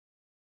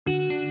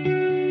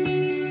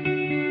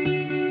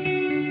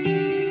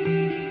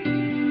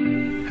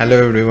Hello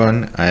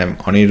everyone, I am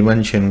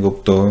Anirban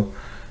Sengupta.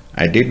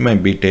 I did my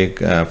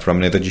BTech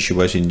from Netaji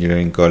Subhash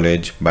Engineering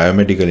College,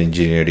 Biomedical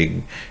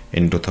Engineering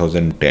in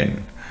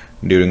 2010.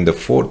 During the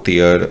fourth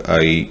year,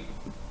 I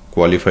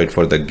qualified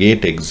for the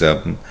GATE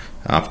exam,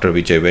 after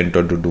which I went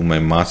on to do my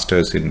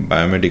Masters in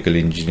Biomedical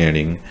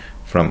Engineering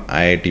from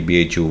IIT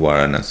BHU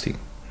Varanasi.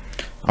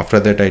 After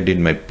that, I did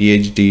my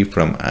PhD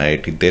from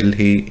IIT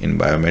Delhi in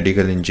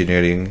Biomedical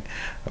Engineering,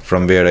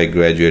 from where I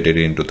graduated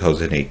in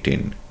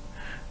 2018.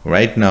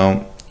 Right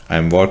now, I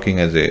am working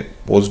as a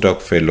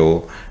postdoc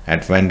fellow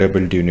at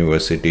Vanderbilt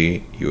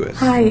University, US.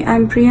 Hi,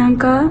 I'm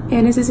Priyanka,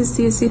 NSEC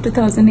CSC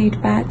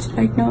 2008 batch.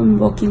 Right now, I'm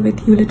working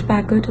with Hewlett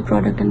Packard, a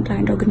product and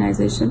client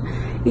organization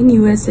in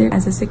USA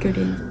as a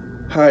security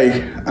engineer. Hi,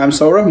 I'm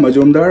Saurabh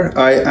Majumdar.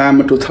 I am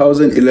a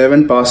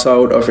 2011 pass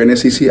out of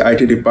NSEC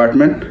IT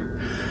department.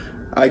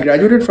 I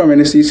graduated from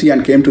NSEC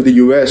and came to the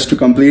US to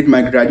complete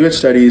my graduate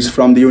studies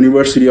from the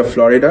University of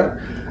Florida,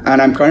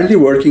 and I'm currently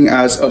working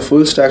as a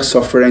full-stack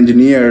software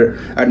engineer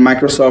at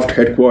Microsoft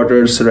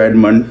headquarters,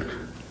 Redmond.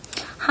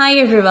 Hi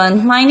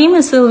everyone, my name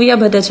is Sylvia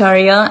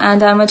Bhattacharya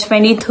and I'm a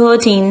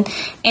 2013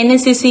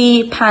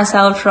 NSEC pass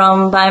out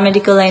from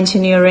Biomedical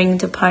Engineering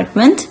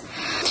department.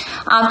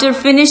 After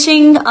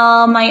finishing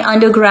my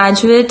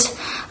undergraduate,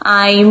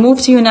 I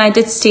moved to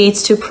United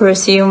States to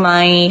pursue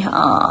my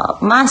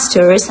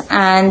master's,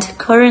 and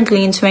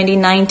currently in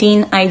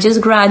 2019 I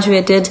just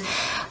graduated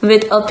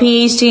with a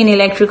PhD in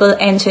electrical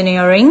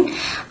engineering.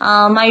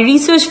 My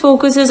research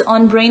focuses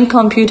on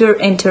brain-computer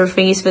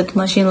interface with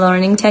machine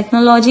learning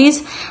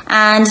technologies,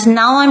 and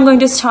now I'm going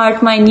to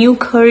start my new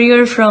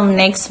career from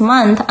next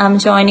month. I'm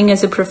joining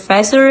as a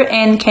professor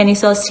in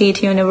Kennesaw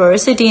State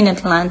University in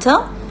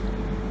Atlanta.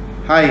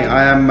 Hi,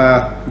 I am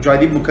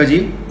Joydeep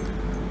Mukherjee,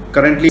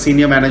 currently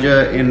Senior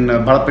Manager in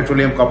Bharat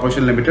Petroleum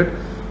Corporation Limited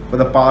for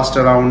the past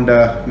around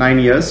 9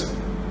 years.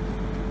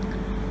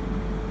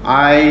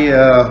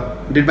 I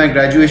did my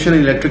graduation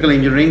in electrical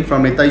engineering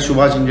from Netaji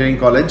Subhash Engineering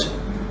College,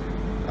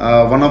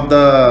 one of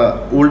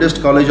the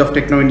oldest college of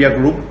Techno India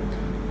Group.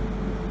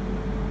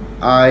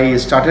 I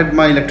started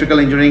my electrical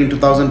engineering in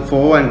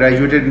 2004 and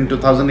graduated in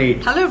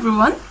 2008. Hello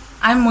everyone,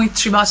 I am Mohit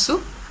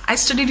Sribasu. I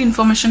studied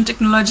information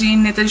technology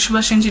in Netaji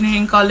Subhash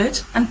Engineering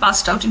College and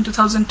passed out in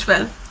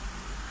 2012.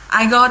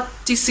 I got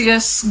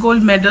TCS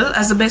Gold Medal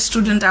as the Best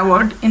Student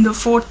Award in the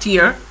 4th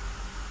year,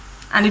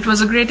 and it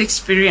was a great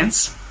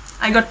experience.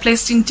 I got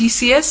placed in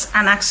TCS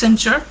and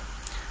Accenture.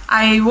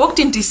 I worked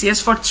in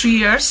TCS for 3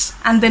 years,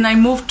 and then I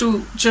moved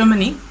to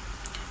Germany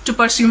to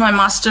pursue my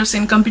Masters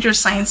in Computer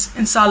Science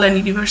in Saarland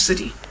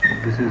University.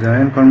 This is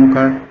Aryan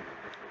Karmukar.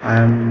 I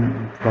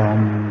am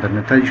from the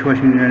Netaji Subhash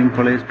Engineering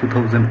College,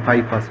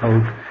 2005 pass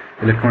out,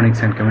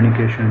 Electronics and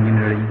Communication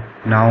Engineering.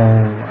 Now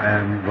I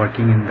am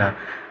working in the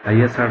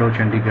ISRO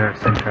Chandigarh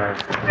Center,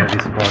 that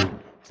is called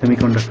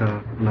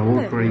Semiconductor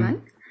Laboratory. Hello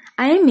everyone,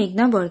 I am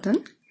Meghna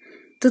Bardhan,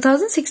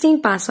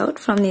 2016 pass out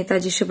from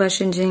Netaji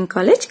Subhash Engineering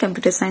College,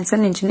 Computer Science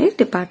and Engineering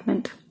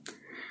Department.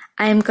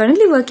 I am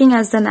currently working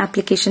as an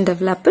application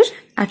developer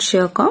at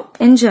Sharecom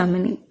in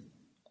Germany.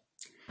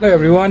 Hello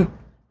everyone,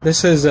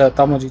 this is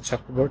Tamoji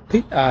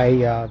Chakraborty.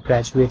 I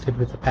graduated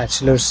with a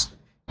bachelor's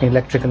in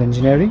electrical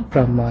engineering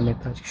from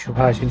Netaji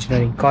Subhash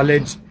Engineering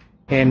College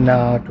in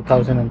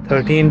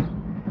 2013.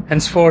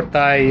 Henceforth,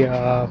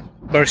 I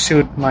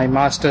pursued my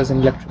master's in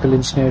electrical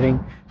engineering,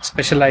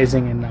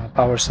 specializing in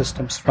power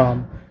systems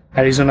from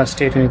Arizona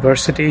State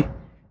University,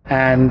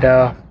 and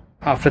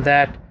after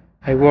that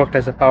I worked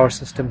as a power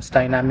systems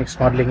dynamics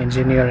modeling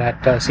engineer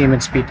at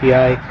Siemens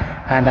PTI,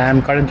 and I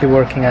am currently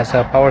working as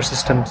a power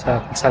systems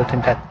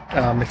consultant at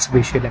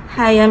Mitsubishi Electric.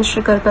 Hi, I'm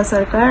Shrikalpa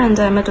Sarkar and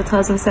I'm a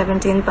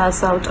 2017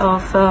 pass out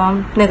of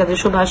Netaji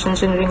Subhash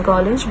Engineering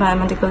College,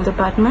 Biomedical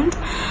Department.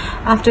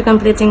 After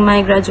completing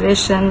my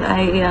graduation,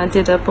 I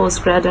did a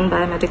postgrad in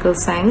Biomedical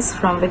Science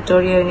from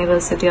Victoria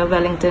University of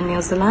Wellington,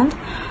 New Zealand,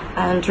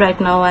 and right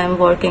now I am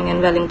working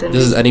in Wellington.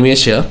 This is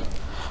Animesh here.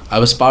 I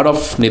was part of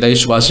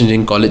Netaji Subhash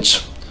Engineering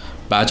College,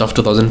 batch of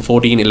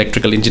 2014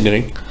 electrical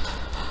engineering.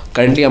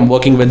 Currently I'm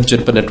working with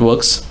Juniper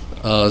Networks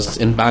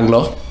in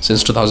Bangalore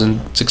since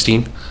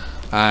 2016,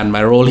 and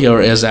my role here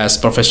is as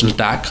professional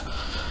TAC.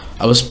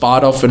 I was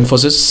part of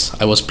Infosys.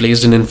 I was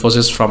placed in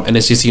Infosys from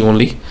NSEC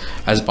only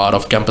as part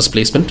of campus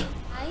placement.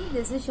 Hi,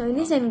 this is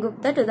Shohini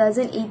Sengupta,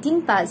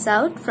 2018 pass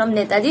out from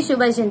Netaji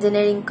Subhash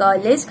Engineering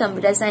College,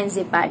 Computer Science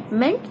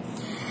Department,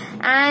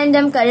 and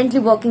I'm currently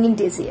working in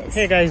TCS.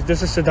 Hey guys,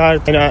 this is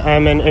Siddharth, and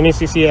I'm an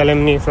NSEC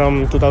alumni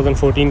from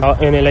 2014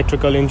 in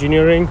electrical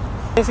engineering.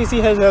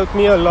 NSEC has helped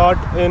me a lot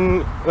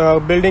in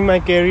building my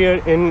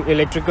career in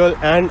electrical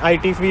and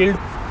IT field.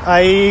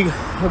 I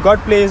got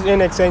placed in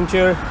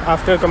Accenture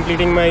after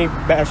completing my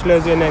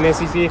bachelor's in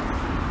NSEC.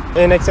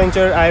 In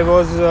Accenture, I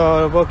was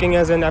working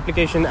as an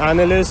application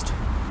analyst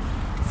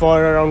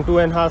for around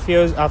 2.5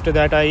 years. After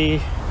that,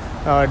 I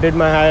did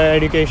my higher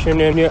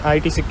education in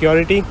IT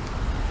security.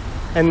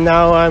 And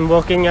now I'm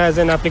working as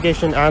an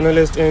application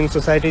analyst in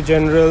Societe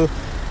Generale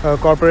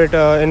Corporate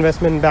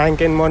Investment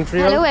Bank in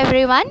Montreal. Hello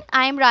everyone,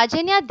 I am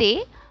Rajanya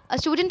De, a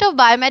student of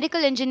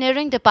Biomedical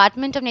Engineering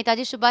Department of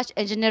Netaji Subhash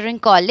Engineering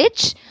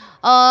College.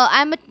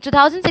 I'm a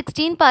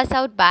 2016 pass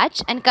out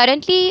batch and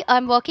currently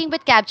I'm working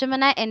with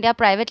Capgemini India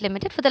Private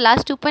Limited for the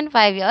last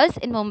 2.5 years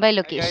in Mumbai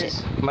location.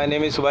 Hi guys, my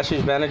name is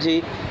Subhashish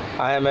Banerjee.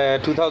 I am a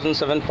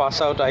 2007 pass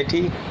out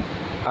IT.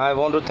 I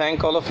want to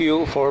thank all of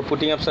you for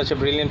putting up such a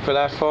brilliant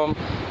platform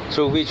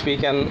through which we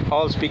can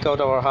all speak out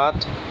our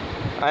heart.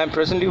 I am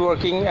presently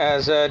working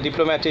as a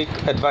diplomatic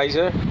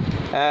advisor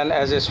and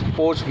as a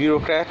sports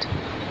bureaucrat.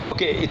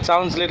 Okay, it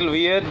sounds a little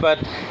weird, but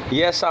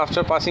yes,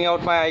 after passing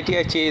out my IT,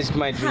 I chased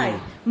my dream. Hi,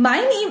 my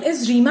name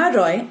is Reema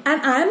Roy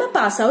and I am a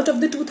pass out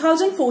of the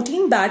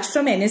 2014 batch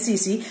from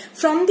NSEC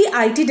from the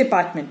IT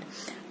department.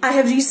 I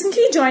have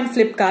recently joined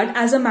Flipkart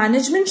as a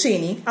management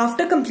trainee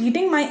after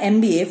completing my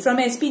MBA from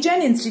SP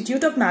Jain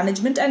Institute of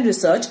Management and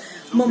Research,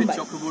 Mumbai.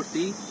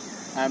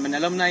 I am an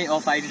alumni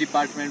of IT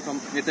department from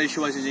Netaji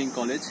Subhash Engineering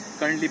College,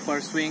 currently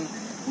pursuing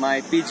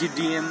my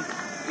PGDM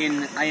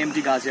in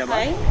IMT Ghaziabad.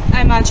 Hi,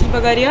 I'm Anshul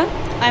Bagaria.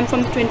 I'm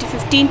from the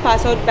 2015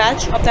 pass out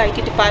batch of the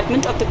IT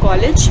department of the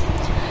college.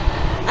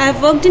 I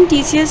have worked in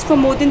TCS for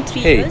more than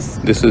 3 years.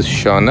 Hey, this is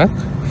Shaunak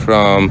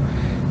from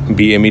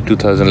BME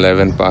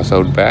 2011 pass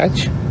out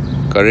batch.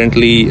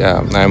 Currently,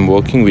 I'm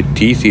working with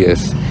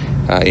TCS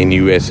in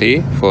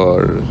USA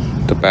for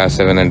the past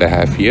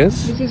 7.5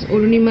 years. This is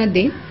Urunima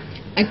De.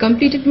 I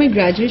completed my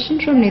graduation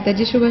from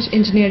Netaji Subhash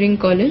Engineering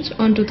College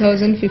on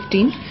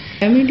 2015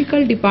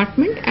 Biomedical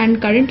Department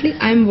and currently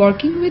I am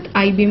working with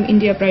IBM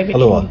India Private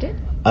Limited.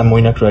 I'm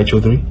Moinak Rai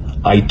Chaudhary,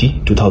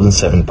 IT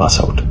 2007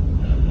 pass out.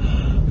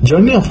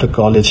 Journey after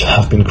college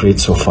have been great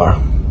so far,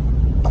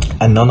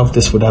 and none of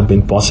this would have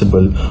been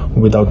possible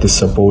without the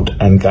support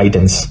and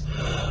guidance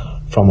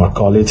from our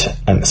college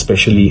and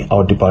especially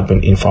our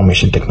department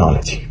Information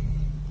Technology.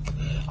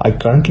 I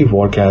currently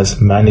work as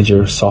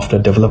Manager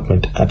Software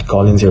Development at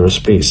Collins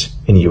Aerospace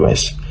in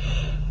US.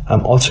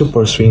 I'm also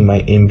pursuing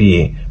my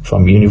MBA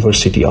from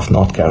University of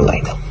North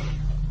Carolina.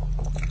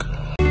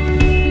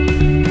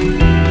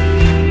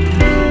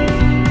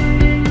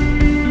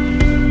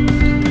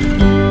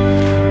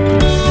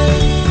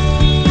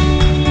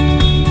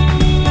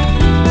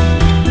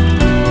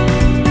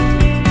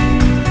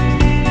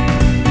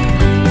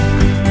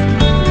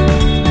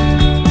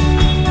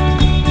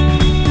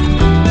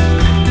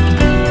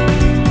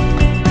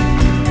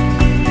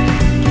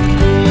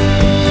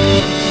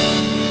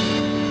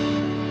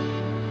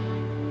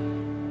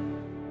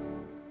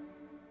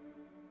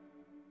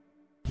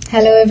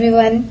 Hello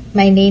everyone,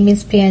 my name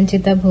is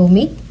Priyanchita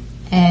Bhumi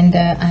and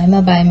I am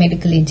a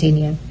biomedical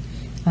engineer.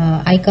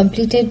 I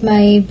completed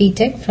my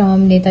BTech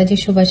from Netaji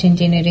Subhash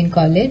Engineering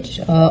College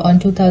on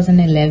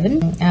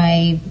 2011.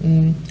 I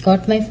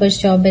got my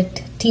first job at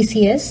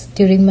TCS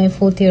during my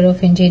 4th year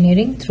of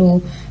engineering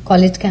through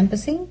college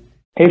campusing.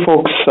 Hey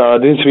folks,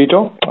 this is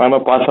Vito. I'm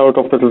a pass out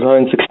of the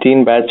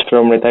 2016 batch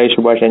from Netaji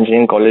Subhash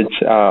Engineering College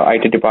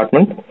IT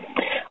department.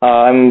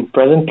 I'm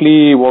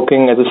presently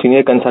working as a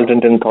senior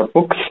consultant in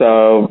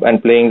ThoughtBooks and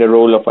playing the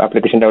role of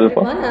application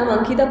developer. I'm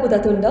Ankita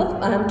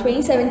Pudatunda. I am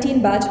 2017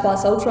 batch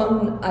pass out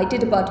from IT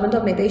department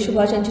of Netaji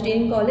Subhash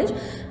Engineering College.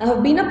 I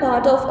have been a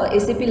part of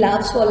SAP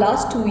Labs for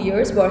last 2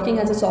 years working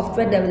as a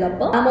software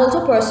developer. I'm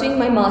also pursuing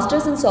my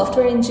masters in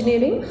software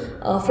engineering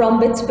from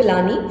BITS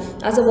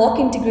Pilani as a walk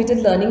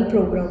integrated learning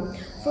program.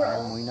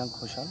 I'm Moinak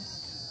Ghoshal.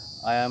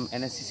 I am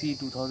NSEC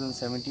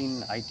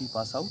 2017 IT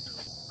pass out.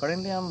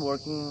 Currently, I'm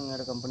working at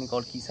a company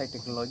called Keysight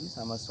Technologies.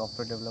 I'm a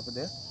software developer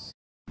there.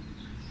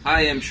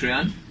 Hi, I'm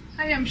Shreyan.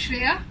 Hi, I'm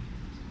Shreya.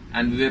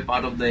 And we were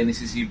part of the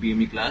NSEC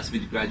BME class,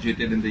 which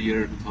graduated in the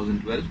year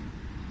 2012.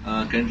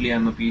 Currently,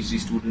 I'm a PhD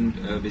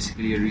student,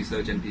 basically a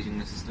research and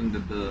teaching assistant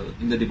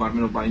in the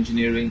Department of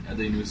Bioengineering at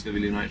the University of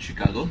Illinois at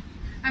Chicago.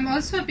 I'm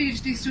also a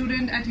PhD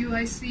student at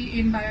UIC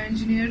in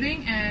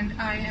bioengineering and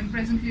I am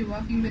presently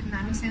working with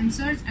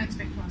nanosensors and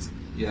spectroscopy.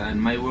 Yeah,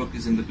 and my work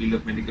is in the field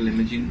of medical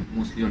imaging,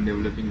 mostly on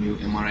developing new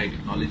MRI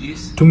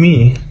technologies. To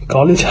me,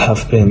 college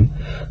have been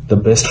the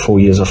best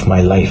 4 years of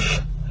my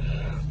life,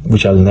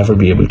 which I'll never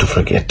be able to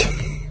forget.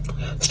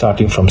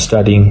 Starting from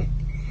studying,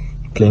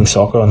 playing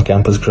soccer on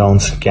campus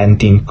grounds,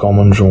 canteen,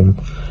 common room,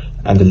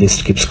 and the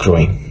list keeps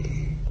growing.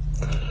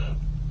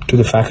 To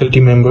the faculty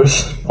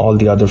members, all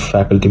the other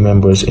faculty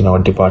members in our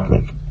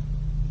department,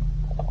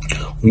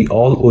 we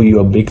all owe you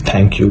a big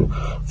thank you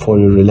for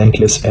your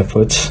relentless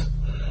efforts,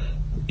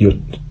 your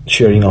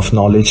sharing of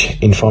knowledge,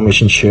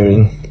 information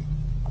sharing.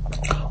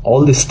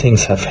 All these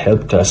things have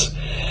helped us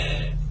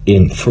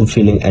in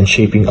fulfilling and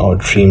shaping our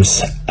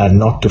dreams and,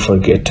 not to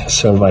forget,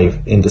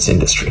 survive in this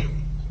industry.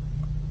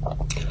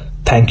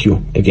 Thank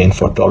you again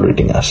for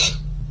tolerating us.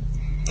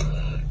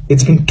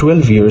 It's been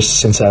 12 years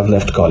since I've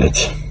left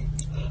college.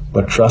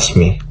 But trust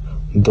me,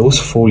 those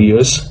 4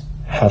 years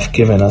have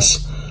given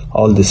us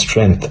all the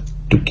strength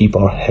to keep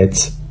our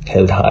heads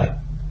held high.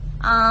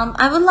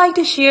 I would like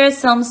to share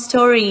some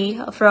story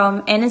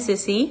from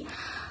NSEC.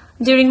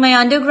 During my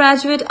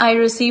undergraduate, I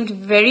received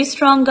very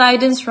strong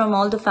guidance from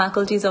all the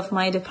faculties of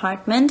my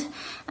department,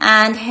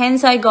 and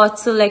hence I got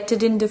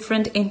selected in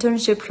different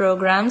internship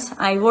programs.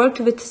 I worked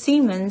with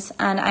Siemens,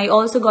 and I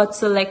also got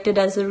selected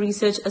as a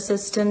research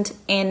assistant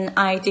in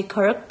IIT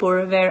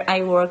Kharagpur, where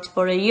I worked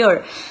for a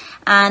year.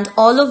 And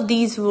all of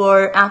these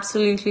were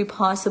absolutely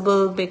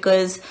possible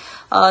because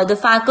the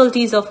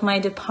faculties of my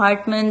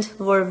department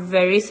were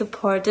very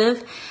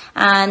supportive,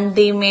 and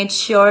they made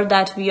sure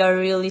that we are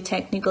really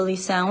technically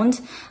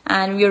sound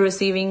and we are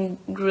receiving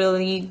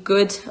really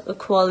good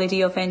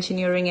quality of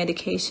engineering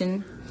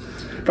education.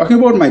 Talking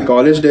about my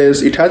college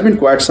days, it has been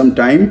quite some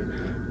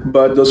time,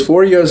 but those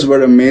 4 years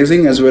were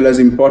amazing as well as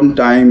important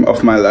time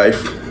of my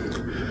life.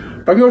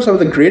 Talking about some of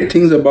the great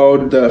things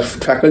about the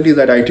faculties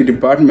at IT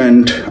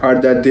department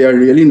are that they are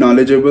really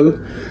knowledgeable,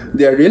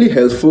 they are really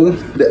helpful,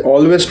 they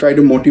always try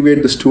to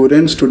motivate the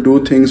students to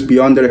do things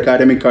beyond their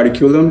academic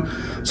curriculum,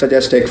 such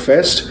as Tech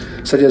Fest,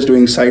 such as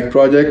doing side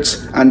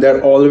projects, and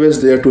they're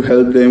always there to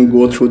help them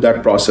go through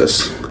that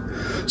process.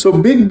 So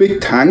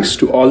big thanks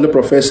to all the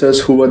professors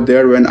who were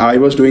there when I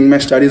was doing my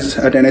studies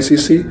at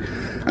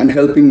NSEC and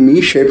helping me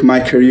shape my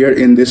career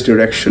in this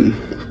direction.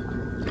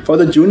 For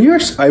the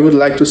juniors, I would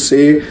like to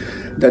say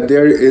that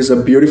there is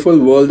a beautiful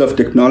world of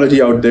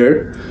technology out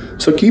there.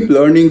 So keep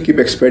learning, keep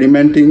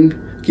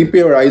experimenting, keep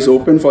your eyes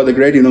open for the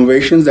great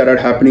innovations that are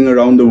happening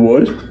around the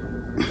world.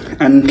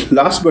 And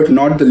last but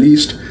not the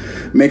least,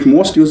 make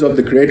most use of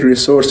the great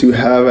resource you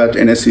have at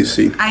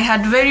NSEC. I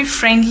had very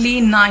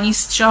friendly,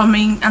 nice,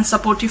 charming and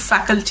supportive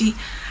faculty,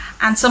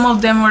 and some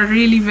of them were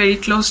really very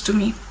close to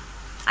me.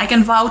 I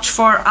can vouch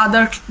for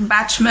other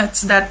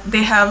batchmates that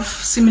they have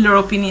similar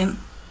opinion.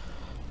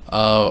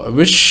 I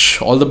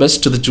wish all the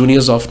best to the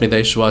juniors of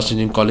Netaji Subhash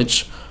Engineering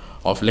College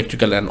of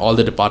Electrical and all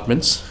the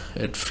departments.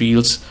 It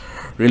feels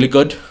really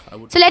good.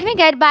 So let me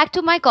get back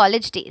to my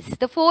college days.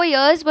 The 4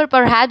 years were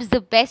perhaps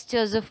the best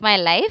years of my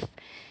life.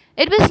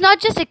 It was not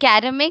just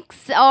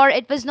academics or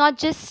it was not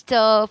just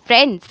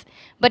friends,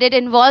 but it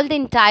involved the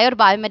entire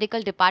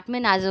biomedical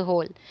department as a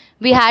whole.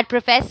 We had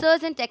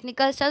professors and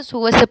technical staffs who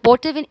were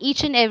supportive in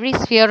each and every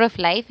sphere of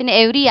life, in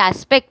every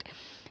aspect.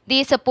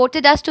 They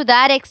supported us to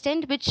that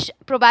extent which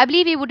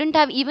probably we wouldn't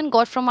have even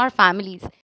got from our families.